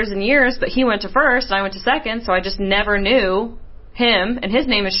years and years, but he went to first and I went to second, so I just never knew him, and his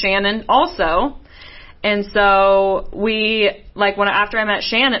name is Shannon also. And so after I met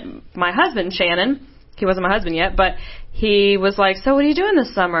Shannon, my husband Shannon, he wasn't my husband yet, but he was like, so what are you doing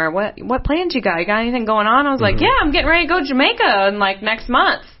this summer? What plans you got? You got anything going on? I was like, yeah, I'm getting ready to go to Jamaica in like next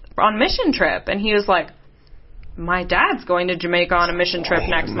month on a mission trip. And he was like, my dad's going to Jamaica on a mission trip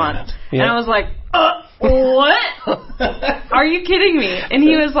next month. Yeah. And I was like, what? Are you kidding me? And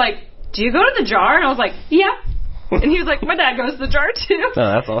he was like, do you go to the jar? And I was like, yeah. And he was like, my dad goes to the jar too.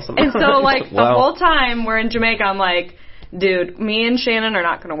 Oh, that's awesome. And so like the whole time we're in Jamaica, I'm like, dude, me and Shannon are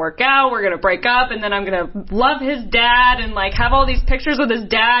not going to work out. We're going to break up, and then I'm going to love his dad and like have all these pictures with his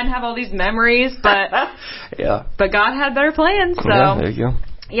dad and have all these memories. But but God had better plans. So there you go.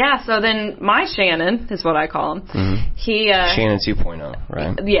 Yeah, so then my Shannon is what I call him. Mm-hmm. Shannon 2.0,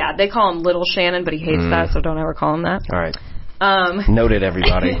 right? Yeah, they call him Little Shannon, but he hates that, so don't ever call him that. All right. Noted,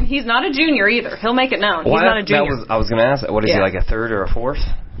 everybody. He's not a junior either. He'll make it known. He's not a junior. I was going to ask, what is he, like a third or a fourth?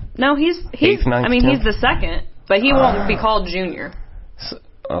 No, he's Eighth, ninth, I mean, 10th? he's the second, but he won't be called junior.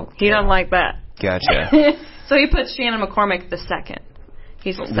 He doesn't like that. Gotcha. So he puts Shannon McCormick the second.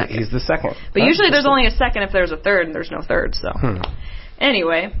 He's the second. He's the second. But usually there's only a second if there's a third, and there's no third, so.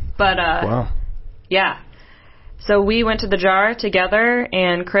 Anyway, but, yeah. So we went to the jar together,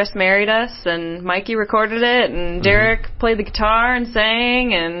 and Chris married us, and Mikey recorded it, and Derek played the guitar and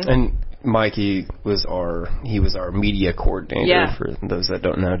sang, and Mikey was our media coordinator, for those that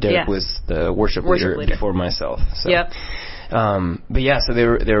don't know. Derek was the worship leader before myself. So. Yep. But yeah, so they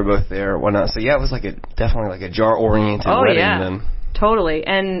were both there, whatnot. So yeah, it was definitely like a jar-oriented wedding then. Totally.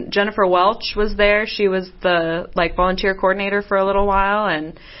 And Jennifer Welch was there. She was the volunteer coordinator for a little while,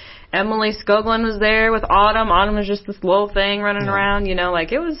 and Emily Skoglund was there with Autumn. Autumn was just this little thing running around,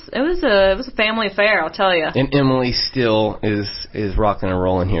 it was a family affair, I'll tell you. And Emily still is rocking and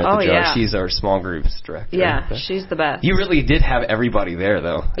rolling here at the jar. Yeah. She's our small groups director. Yeah, she's the best. You really did have everybody there,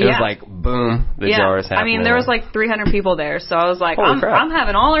 though. It was like, boom, the jar is happening. I mean, there was 300 people there, so I was like, I'm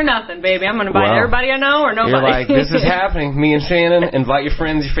having all or nothing, baby. I'm going to invite everybody I know or nobody. You're like, this is happening. Me and Shannon, invite your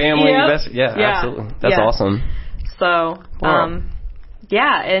friends, your family. Absolutely. That's awesome. So,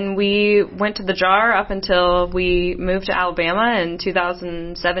 yeah, and we went to the jar up until we moved to Alabama in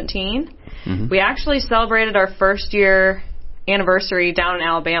 2017. Mm-hmm. We actually celebrated our first year anniversary down in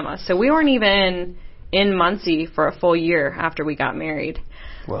Alabama. So we weren't even in Muncie for a full year after we got married.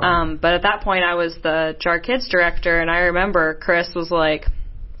 Wow. But at that point, I was the jar kids director, and I remember Chris was like,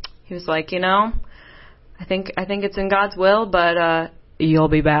 I think it's in God's will, but you'll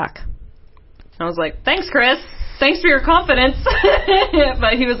be back. And I was like, thanks, Chris. Thanks for your confidence.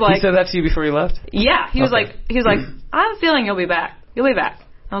 But he was like... He said that to you before you left? Yeah. He was like, I have a feeling you'll be back. You'll be back.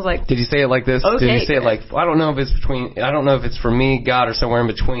 I was like... Did you say it like this? Okay. Did you say it like, I don't know if it's for me, God, or somewhere in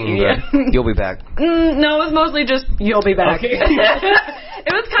between, but you'll be back? No, it was mostly just, you'll be back. Okay.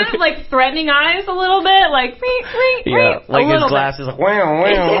 It was kind of like threatening eyes a little bit, like, like his glasses, like,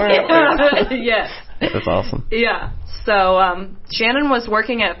 wow. Yes. That's awesome. Yeah. So, Shannon was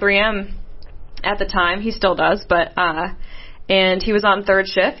working at 3M at the time. He still does, but and he was on third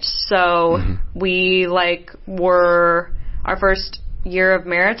shift, so we were our first year of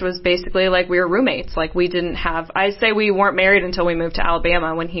marriage was basically like we were roommates. Like we didn't have, I'd say we weren't married until we moved to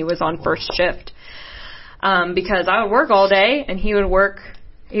Alabama when he was on first shift. Because I would work all day and he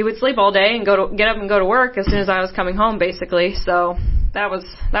would sleep all day and get up and go to work as soon as I was coming home, basically. So that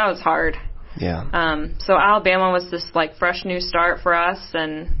was hard. Yeah. So Alabama was this like fresh new start for us,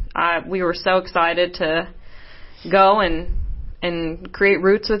 and we were so excited to go and create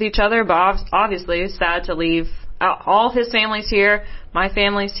roots with each other, but obviously it's sad to leave. All his family's here, my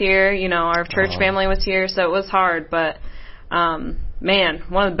family's here, our church family was here, so it was hard, but man,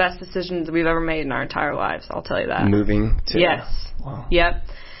 one of the best decisions we've ever made in our entire lives, I'll tell you that. Moving to... Yes. Wow. Yep.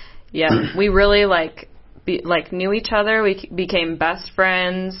 We really knew each other. We became best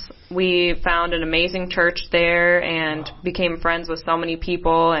friends. We found an amazing church there and became friends with so many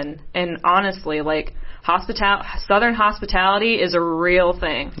people, and honestly, like, Southern hospitality is a real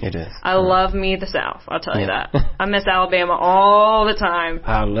thing. It is. I love me the South, I'll tell you that. I miss Alabama all the time.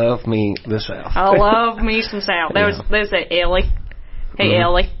 I love me the South. I love me some South. They would say Elli. Hey,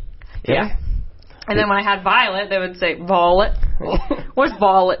 Elli. Yeah. And then when I had Violet, they would say Violet. Where's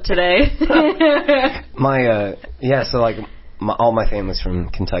Violet today? All my family's from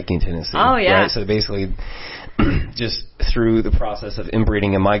Kentucky and Tennessee. Oh, yeah. Right? So basically, just through the process of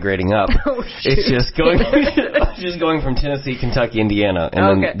inbreeding and migrating up, it's just going from Tennessee, Kentucky, Indiana,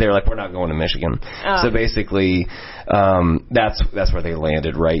 and then they're like, we're not going to Michigan. So basically, that's where they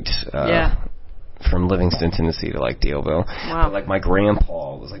landed, right? From Livingston, Tennessee to like Daleville. Wow. But like my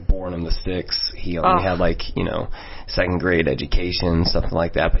grandpa was like born in the sticks. He only had like, second grade education, something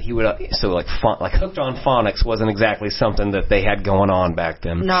like that. But he would, hooked on phonics wasn't exactly something that they had going on back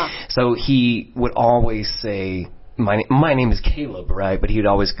then. No. So he would always say, my name is Caleb, right? But he would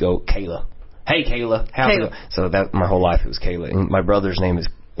always go, Kayla. Hey, Kayla. How's it going? So that my whole life it was Kayla. And one of my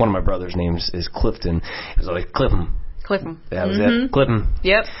brother's names is Clifton. It was always Clifton. That was it. Clifton.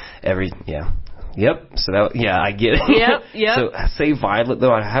 Yep. Yep. So I get it. Yep. So say Violet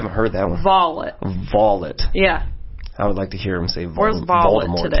though. I haven't heard that one. Violet. Yeah. I would like to hear him say Where's Violet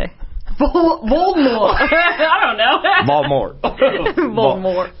Voldemort today? Voldemort. I don't know.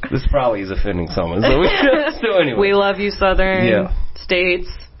 Voldemort. This probably is offending someone. So anyway. We love you, Southern states.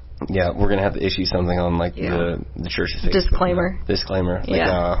 Yeah, we're gonna have to issue something on the church's Facebook. Disclaimer.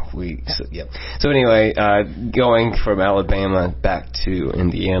 So anyway, going from Alabama back to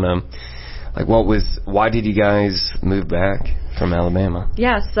Indiana. Like, why did you guys move back from Alabama?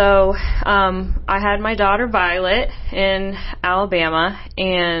 Yeah, so I had my daughter Violet in Alabama,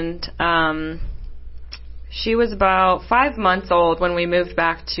 and she was about 5 months old when we moved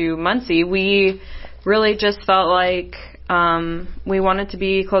back to Muncie. We really just felt like we wanted to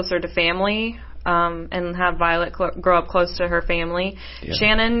be closer to family and have Violet grow up close to her family. Yeah.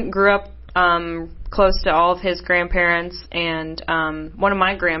 Shannon grew up close to all of his grandparents, and one of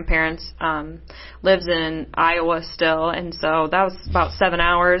my grandparents lives in Iowa still, and so that was about 7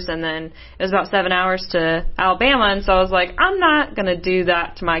 hours, and then it was about 7 hours to Alabama, and so I was like, I'm not going to do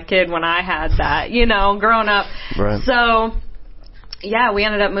that to my kid when I had that, growing up. Right. So, yeah, we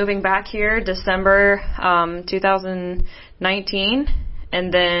ended up moving back here December 2019,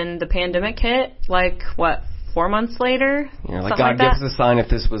 and then the pandemic hit, 4 months later. Like God gives us a sign if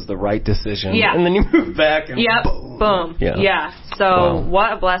this was the right decision. Yeah. And then you move back and boom. Yeah. So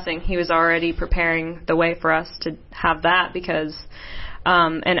what a blessing. He was already preparing the way for us to have that because,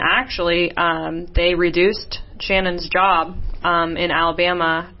 and actually, they reduced Shannon's job in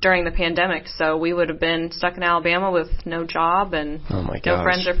Alabama during the pandemic. So we would have been stuck in Alabama with no job and no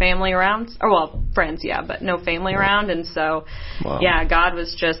friends or family around. Or, well, friends, yeah, but no family around. And so, God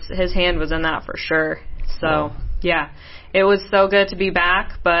was his hand was in that for sure. So, it was so good to be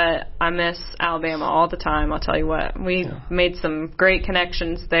back, but I miss Alabama all the time, I'll tell you what. We made some great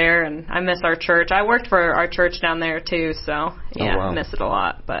connections there, and I miss our church. I worked for our church down there, too, so, I miss it a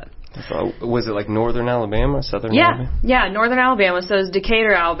lot. But was it like northern Alabama, southern Alabama? Yeah, northern Alabama, so it's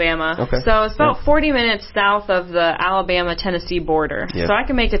Decatur, Alabama. Okay. So it's about 40 minutes south of the Alabama-Tennessee border. Yep. So I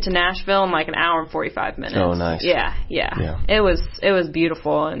can make it to Nashville in like an hour and 45 minutes. Oh, nice. Yeah. It was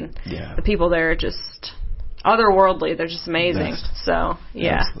beautiful, and the people there are just otherworldly. They're just amazing. So,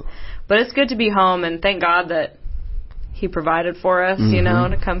 but it's good to be home, and thank God that He provided for us,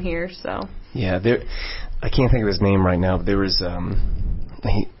 to come here. So I can't think of his name right now, but there was I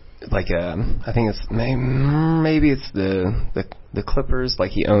think it's maybe it's the Clippers.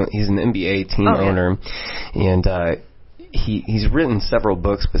 Like he's an NBA team owner, and he's written several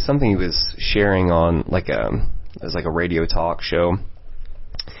books. But something he was sharing on it was like a radio talk show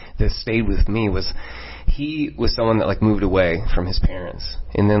that stayed with me was he was someone that like moved away from his parents,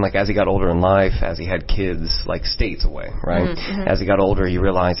 and then like as he got older in life, as he had kids, like states away, right? Mm-hmm. As he got older, he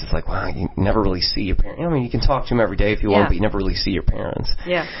realized it's like, wow, you never really see your parents. I mean, you can talk to them every day if you want, but you never really see your parents.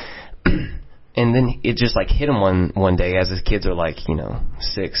 Yeah. And then it just like hit him one day as his kids are like,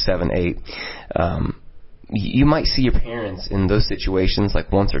 6, 7, 8. You might see your parents in those situations like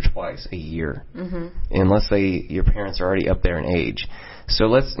once or twice a year. Mm-hmm. And let's say your parents are already up there in age. So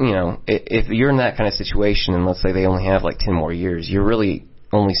let's, if you're in that kind of situation and let's say they only have like 10 more years, you're really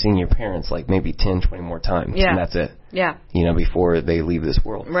only seeing your parents like maybe 10, 20 more times. Yeah. And that's it. Yeah. Before they leave this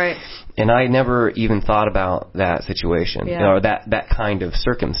world. Right. And I never even thought about that situation, or that kind of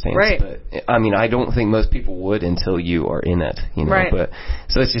circumstance. Right. But I mean, I don't think most people would until you are in it, Right. But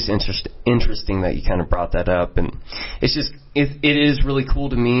so it's just interesting that you kind of brought that up, and it's just it is really cool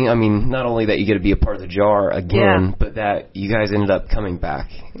to me. I mean, not only that you get to be a part of the jar again, but that you guys ended up coming back,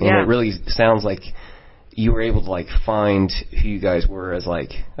 and it really sounds like you were able to like find who you guys were as like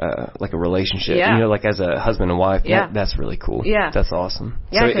a relationship, like as a husband and wife. That's really cool. Yeah, that's awesome.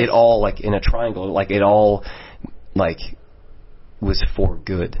 So it all like in a triangle, like it all like was for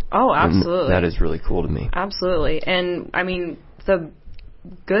good. Oh, absolutely. And that is really cool to me. Absolutely. And I mean, the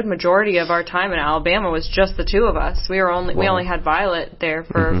good majority of our time in Alabama was just the two of us. We only had Violet there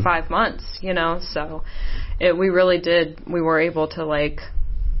for 5 months, so we were able to like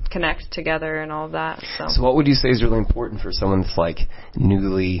connect together and all of that. So what would you say is really important for someone that's like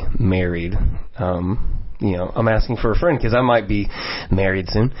newly married? I'm asking for a friend because I might be married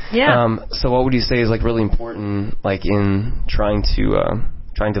soon. Yeah. So what would you say is like really important, like in trying to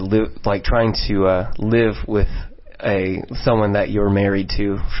live with someone that you're married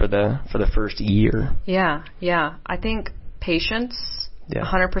to for the first year? Yeah. I think patience,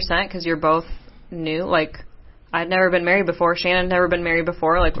 100%, because you're both new. Like, I'd never been married before. Shannon'd never been married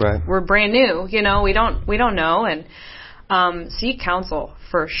before. Like, we're brand new. We don't know. And seek counsel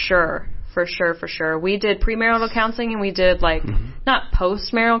for sure. For sure. We did premarital counseling, and we did like not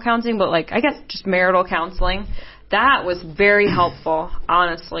post-marital counseling, but like I guess just marital counseling. That was very helpful,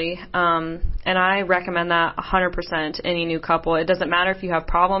 honestly. And I recommend that 100% to any new couple. It doesn't matter if you have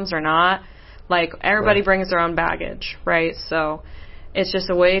problems or not. Like, everybody brings their own baggage, right? So it's just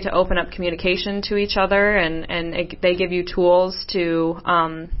a way to open up communication to each other, and they give you tools to,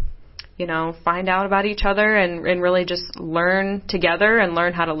 find out about each other and really just learn together and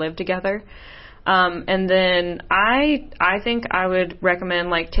learn how to live together. And then I think I would recommend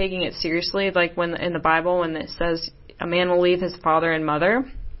like taking it seriously, like when in the Bible when it says a man will leave his father and mother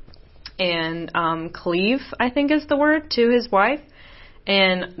and cleave, I think is the word, to his wife,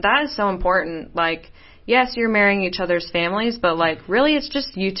 and that is so important. Like, yes, you're marrying each other's families, but like really it's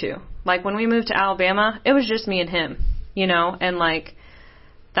just you two. Like when we moved to Alabama, it was just me and him, and like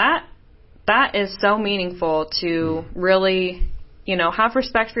that is so meaningful to really, have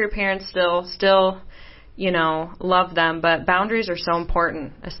respect for your parents still, love them, but boundaries are so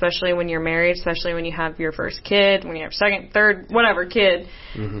important, especially when you're married, especially when you have your first kid, when you have second, third, whatever kid.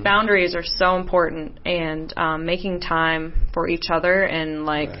 Boundaries are so important, and making time for each other and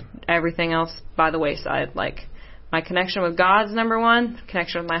like everything else by the wayside. Like, my connection with God's number one,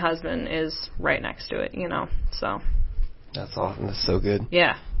 connection with my husband is right next to it, so. That's awesome. That's so good.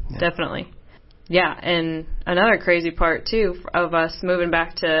 Yeah. Definitely. Yeah, and another crazy part, too, of us moving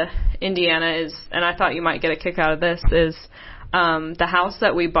back to Indiana is, and I thought you might get a kick out of this, is the house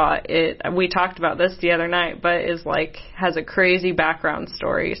that we bought. We talked about this the other night, but has a crazy background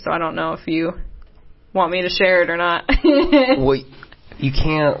story, so I don't know if you want me to share it or not. Well, you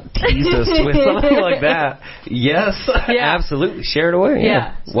can't tease us with something like that. Yes, absolutely. Share it away.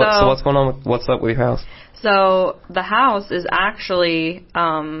 Yeah. So what's going on? What's up with your house? So the house is actually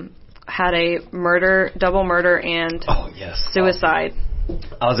had a double murder, and suicide.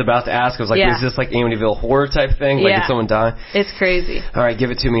 I was about to ask. I was like, is this like Amityville horror type thing? Like, did someone die? It's crazy. All right,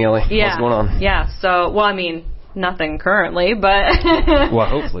 give it to me, Ellie. Yeah. What's going on? Yeah. So, well, I mean, nothing currently, but well,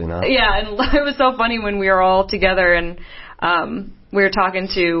 hopefully not. Yeah, and it was so funny when we were all together, and we were talking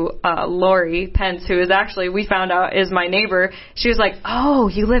to Lori Pence, who is actually, we found out, is my neighbor. She was like, "Oh,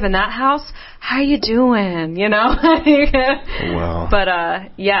 you live in that house? How you doing?" Wow. But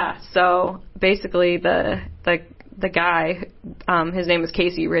so basically the guy, his name was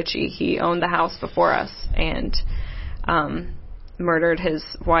Casey Ritchie. He owned the house before us and murdered his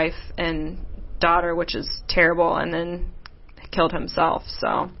wife and daughter, which is terrible, and then killed himself.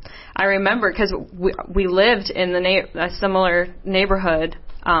 So I remember, because we lived in a similar neighborhood.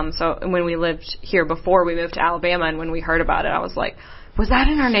 So when we lived here before we moved to Alabama, and when we heard about it, I was like, was that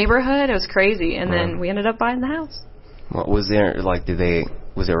in our neighborhood? It was crazy. And then we ended up buying the house. What was there, like,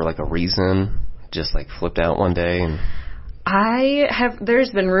 was there like a reason just like flipped out one day? And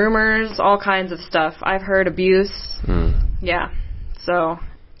There's been rumors, all kinds of stuff. I've heard abuse. Yeah. So,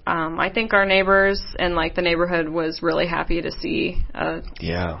 I think our neighbors and like the neighborhood was really happy to see a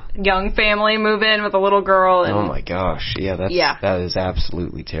young family move in with a little girl. And oh my gosh. Yeah, that is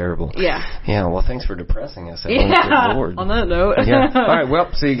absolutely terrible. Yeah. Yeah, well, thanks for depressing us. Lord. On that note. Yeah. All right,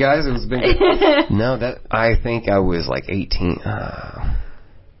 well, see you guys. It was big. No, I think I was like 18.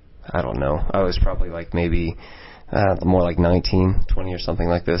 I don't know. I was probably like maybe more like 19, 20 or something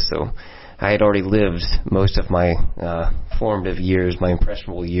like this. So I had already lived most of my formative years, my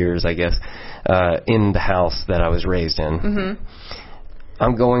impressionable years, I guess, in the house that I was raised in. Mm-hmm.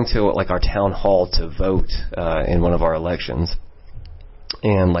 I'm going to like our town hall to vote in one of our elections.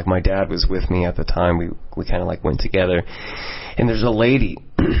 And like my dad was with me at the time. We kind of like went together. And there's a lady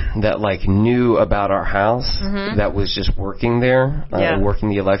that like knew about our house that was just working there, working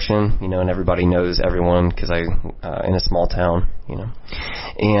the election, you know, and everybody knows everyone because in a small town, you know.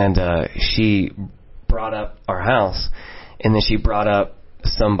 And she brought up our house, and then she brought up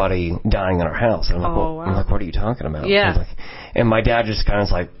somebody dying in our house. And I'm like, I'm like, what are you talking about? Yeah. And my dad just kind of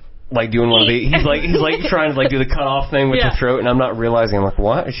like doing one of the, he's like trying to like do the cutoff thing with your throat, and I'm not realizing. I'm like,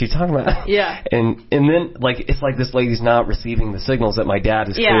 what is she talking about? Yeah. And then like it's like this lady's not receiving the signals that my dad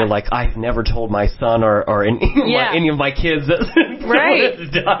is clear. Like I've never told my son or any of my kids that someone has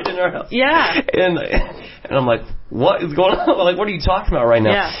died in our house. Yeah. And I'm like, what is going on? Like, what are you talking about right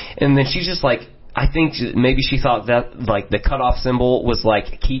now? Yeah. And then she's just like, I think maybe she thought that like the cutoff symbol was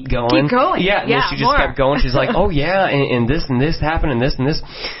like keep going. Keep going. Yeah. And then she just kept going. She's like, oh yeah, and this happened, and this and this.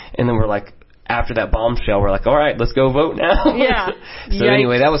 And then we're like, after that bombshell, we're like, all right, let's go vote now. Yeah. So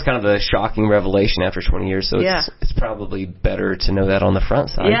anyway, that was kind of a shocking revelation after 20 years. So it's probably better to know that on the front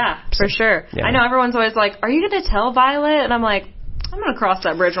side. Yeah, for sure. Yeah. I know everyone's always like, are you going to tell Violet? And I'm like, I'm going to cross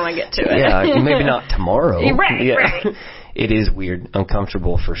that bridge when I get to it. Yeah, maybe not tomorrow. Right. It is weird,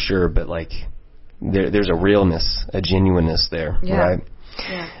 uncomfortable for sure, but like there's a realness, a genuineness there, right?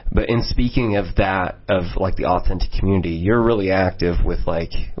 Yeah. But in speaking of that, of like the authentic community, you're really active with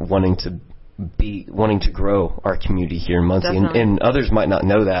like wanting to grow our community here in Muncie, and others might not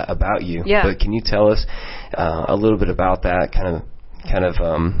know that about you. Yeah. But can you tell us a little bit about that, kind of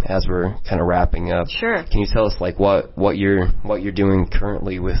as we're kind of wrapping up? Sure. Can you tell us like what you're doing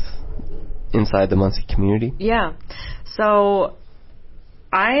currently with inside the Muncie community? Yeah. So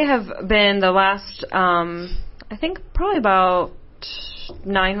I have been the last, I think probably about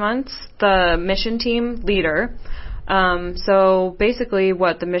 9 months, the mission team leader. So basically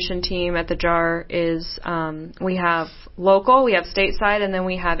what the mission team at the JAR is, we have local, we have stateside, and then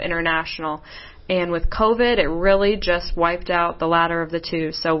we have international. And with COVID, it really just wiped out the latter of the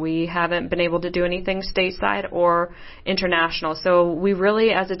two. So we haven't been able to do anything stateside or international. So we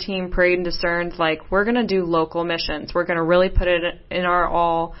really, as a team, prayed and discerned, like, we're going to do local missions. We're going to really put it in our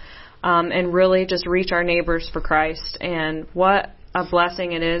all, and really just reach our neighbors for Christ. And what a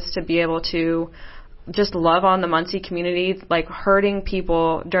blessing it is to be able to just love on the Muncie community, like hurting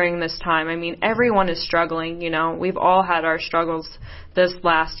people during this time. I mean, everyone is struggling, you know. We've all had our struggles this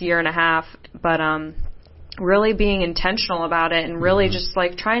last year and a half, but really being intentional about it and really just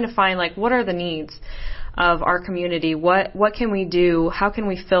like trying to find like what are the needs of our community? What can we do? How can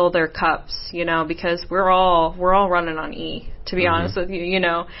we fill their cups, you know, because we're all running on E, to be honest with you, you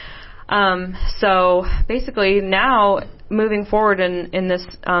know. So basically now moving forward in this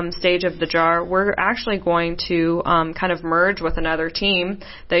stage of the JAR, we're actually going to kind of merge with another team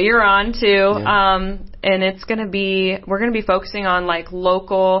that you're on too. Yeah. And we're going to be focusing on like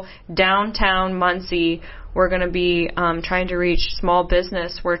local downtown Muncie. We're going to be trying to reach small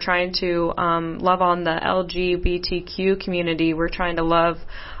business. We're trying to love on the LGBTQ community. We're trying to love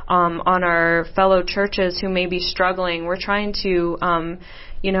on our fellow churches who may be struggling. We're trying to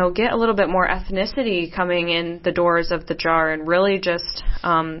get a little bit more ethnicity coming in the doors of the JAR and really just,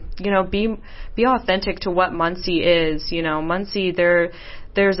 be authentic to what Muncie is. You know, Muncie,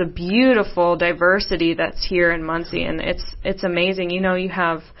 there's a beautiful diversity that's here in Muncie, and it's amazing. You know, you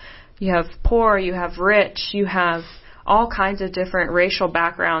have poor, you have rich, you have all kinds of different racial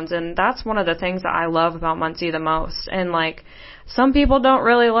backgrounds, and that's one of the things that I love about Muncie the most. And like, some people don't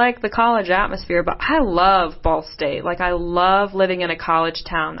really like the college atmosphere, but I love Ball State. Like, I love living in a college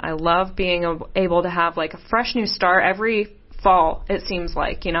town. I love being able to have like a fresh new start every fall, it seems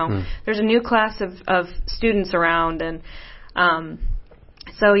like, you know. There's a new class of students around, and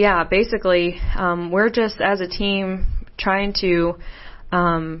so yeah, basically we're just as a team trying to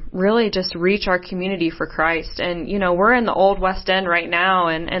really just reach our community for Christ. And, you know, we're in the old West End right now,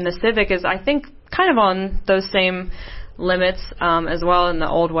 and the Civic is, I think, kind of on those same limits as well in the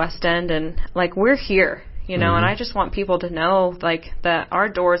Old West End, and like we're here, you know, and I just want people to know like that our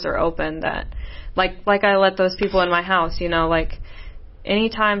doors are open, that like I let those people in my house, you know, like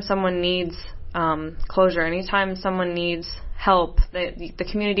anytime someone needs closure, anytime someone needs help, the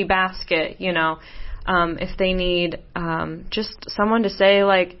community basket, you know, if they need just someone to say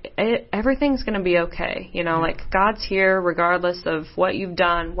like everything's going to be okay, you know, like God's here regardless of what you've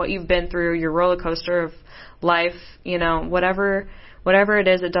done, what you've been through, your roller coaster of life, you know, whatever it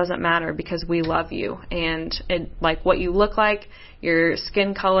is, it doesn't matter because we love you. And it, like what you look like, your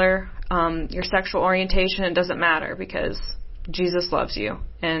skin color, your sexual orientation, it doesn't matter because Jesus loves you.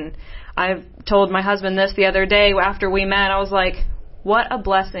 And I've told my husband this the other day after we met. I was like, what a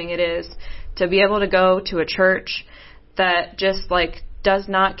blessing it is to be able to go to a church that just like does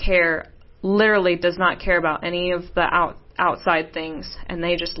not care, literally does not care about any of the outside things, and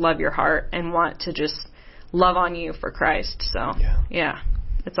they just love your heart and want to just love on you for Christ. So yeah,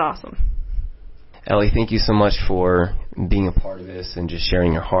 it's awesome. Elli, thank you so much for being a part of this and just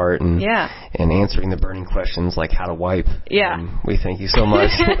sharing your heart and answering the burning questions like how to wipe. Yeah. We thank you so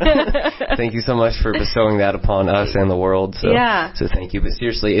much. Thank you so much for bestowing that upon us and the world. So thank you. But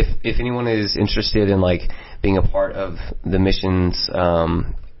seriously, if anyone is interested in like being a part of the missions,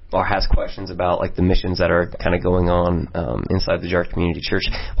 or has questions about like the missions that are kind of going on inside the Jar Community Church,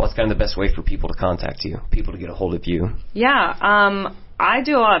 what's kind of the best way for people to contact you, people to get a hold of you? Yeah, I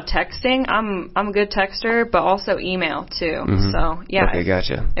do a lot of texting. I'm a good texter, but also email too. So yeah, okay,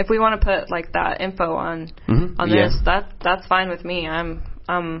 gotcha. If we want to put like that info on this, that's fine with me. I'm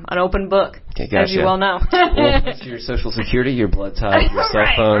an open book, as you well know. Well, that's your social security, your blood type, your cell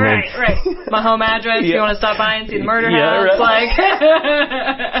phone. Right. My home address, if you want to stop by and see the murder house.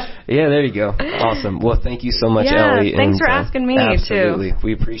 Right. Yeah, there you go. Awesome. Well, thank you so much, Elli. Thanks for asking me, absolutely. Too.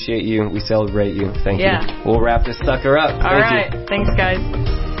 We appreciate you. We celebrate you. Thank you. We'll wrap this sucker up. All right. Thanks,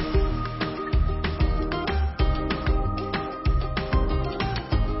 guys.